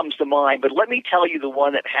one comes to mind, but let me tell you the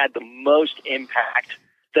one that had the most impact,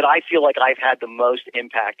 that I feel like I've had the most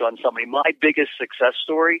impact on somebody. My biggest success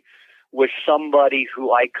story was somebody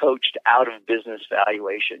who I coached out of business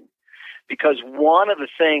valuation. Because one of the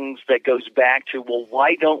things that goes back to, well,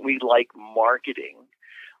 why don't we like marketing?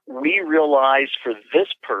 We realized for this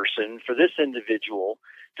person, for this individual,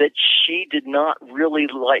 that she did not really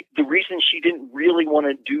like, the reason she didn't really want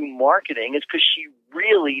to do marketing is because she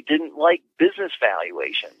really didn't like business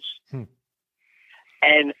valuations.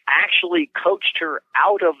 And actually coached her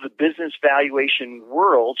out of the business valuation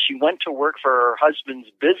world. She went to work for her husband's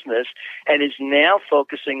business and is now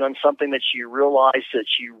focusing on something that she realized that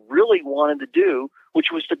she really wanted to do, which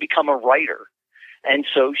was to become a writer. And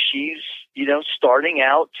so she's, starting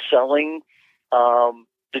out selling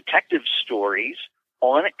detective stories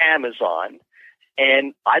on Amazon.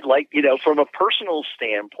 And I'd like, from a personal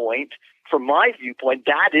standpoint, from my viewpoint,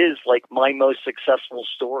 that is like my most successful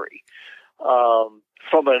story.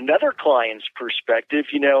 From another client's perspective,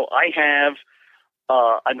 I have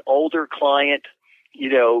an older client,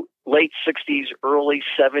 late 60s, early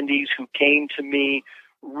 70s, who came to me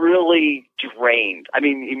really drained. I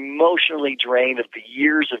mean, emotionally drained of the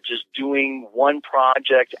years of just doing one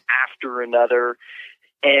project after another.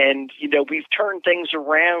 And, we've turned things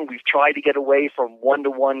around. We've tried to get away from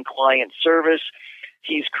one-to-one client service.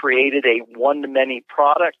 He's created a one-to-many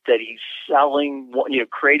product that he's selling,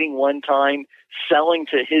 creating one time, selling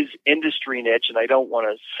to his industry niche. And I don't want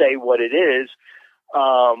to say what it is,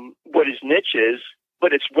 what his niche is,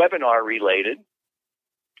 but it's webinar related.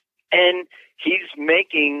 And he's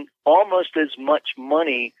making almost as much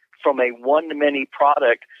money from a one-to-many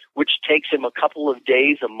product, which takes him a couple of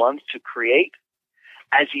days a month to create,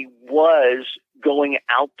 as he was going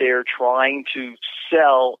out there trying to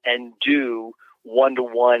sell and do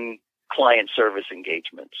one-to-one client service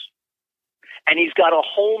engagements. And he's got a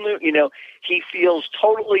whole new, he feels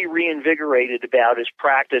totally reinvigorated about his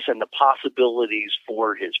practice and the possibilities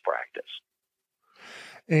for his practice.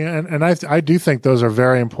 And I do think those are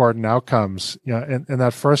very important outcomes. And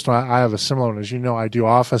that first one, I have a similar one. As you know, I do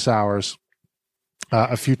office hours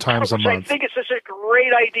a few times a month. I think it's such a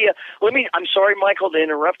great idea. I'm sorry, Michael, to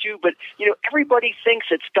interrupt you, but everybody thinks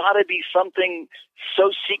it's got to be something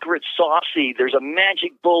so secret saucy. There's a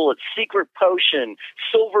magic bullet, secret potion,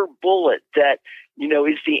 silver bullet that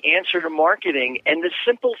is the answer to marketing. And the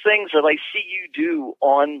simple things that I see you do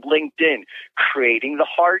on LinkedIn, creating the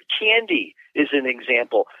hard candy is an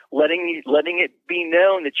example. Letting it be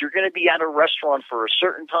known that you're going to be at a restaurant for a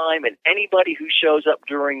certain time, and anybody who shows up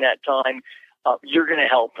during that time, you're going to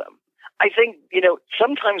help them. I think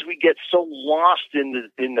sometimes we get so lost in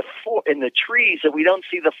the trees that we don't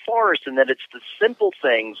see the forest, and that it's the simple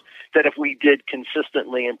things that if we did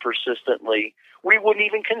consistently and persistently, we wouldn't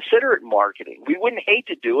even consider it marketing. We wouldn't hate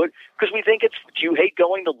to do it because we think do you hate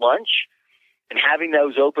going to lunch and having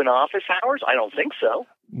those open office hours? I don't think so.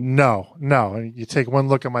 No. You take one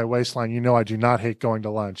look at my waistline, I do not hate going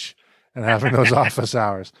to lunch and having those office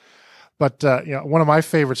hours. But one of my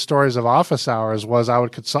favorite stories of office hours was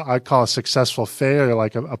I'd call a successful failure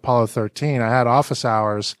like Apollo 13. I had office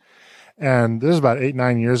hours, and this was about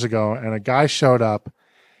 8-9 years ago, and a guy showed up,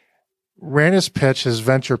 ran his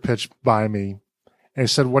venture pitch by me, and he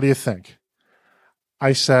said, "What do you think?"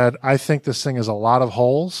 I said, "I think this thing has a lot of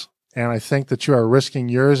holes, and I think that you are risking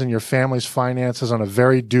yours and your family's finances on a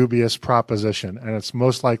very dubious proposition, and it's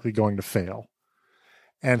most likely going to fail."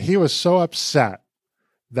 And he was so upset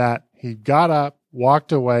that he got up,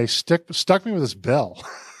 walked away, stuck me with his bill,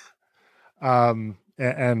 and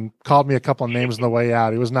called me a couple of names on the way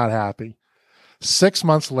out. He was not happy. 6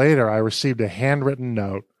 months later, I received a handwritten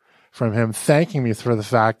note from him thanking me for the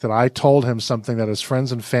fact that I told him something that his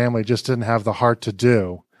friends and family just didn't have the heart to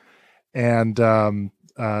do, and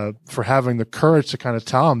for having the courage to kind of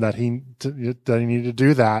tell him that he needed to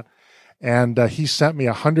do that. And he sent me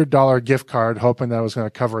 $100 gift card, hoping that was going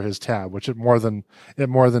to cover his tab, which it more than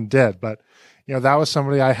did. But that was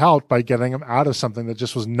somebody I helped by getting him out of something that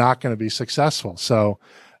just was not going to be successful. So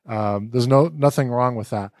there's nothing wrong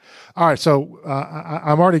with that. All right, so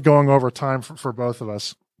I'm already going over time for both of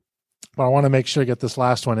us, but I want to make sure to get this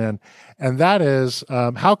last one in, and that is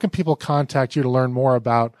how can people contact you to learn more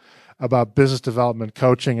about business development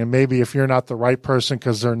coaching, and maybe if you're not the right person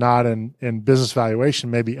because they're not in business valuation,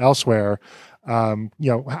 maybe elsewhere,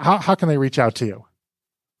 how can they reach out to you?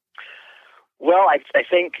 Well, I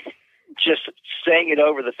think just saying it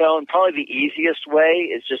over the phone, probably the easiest way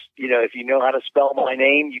is just, if you know how to spell my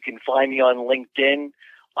name, you can find me on LinkedIn.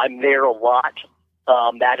 I'm there a lot.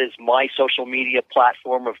 That is my social media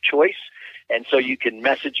platform of choice. And so you can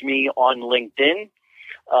message me on LinkedIn.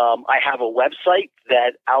 I have a website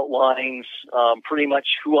that outlines pretty much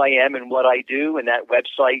who I am and what I do, and that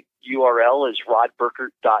website URL is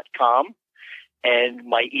rodburkert.com. And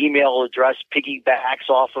my email address piggybacks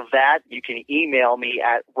off of that. You can email me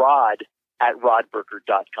at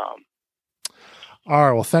rod@rodburkert.com. All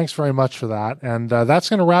right. Well, thanks very much for that. And that's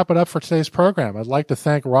going to wrap it up for today's program. I'd like to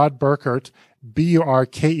thank Rod Burkert,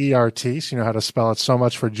 Burkert, so you know how to spell it, so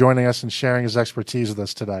much for joining us and sharing his expertise with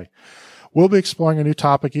us today. We'll be exploring a new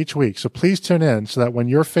topic each week, so please tune in so that when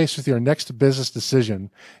you're faced with your next business decision,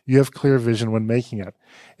 you have clear vision when making it.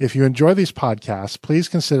 If you enjoy these podcasts, please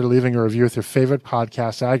consider leaving a review with your favorite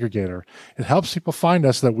podcast aggregator. It helps people find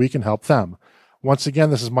us so that we can help them. Once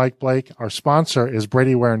again, this is Mike Blake. Our sponsor is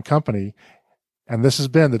Brady Ware & Company, and this has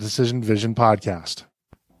been the Decision Vision Podcast.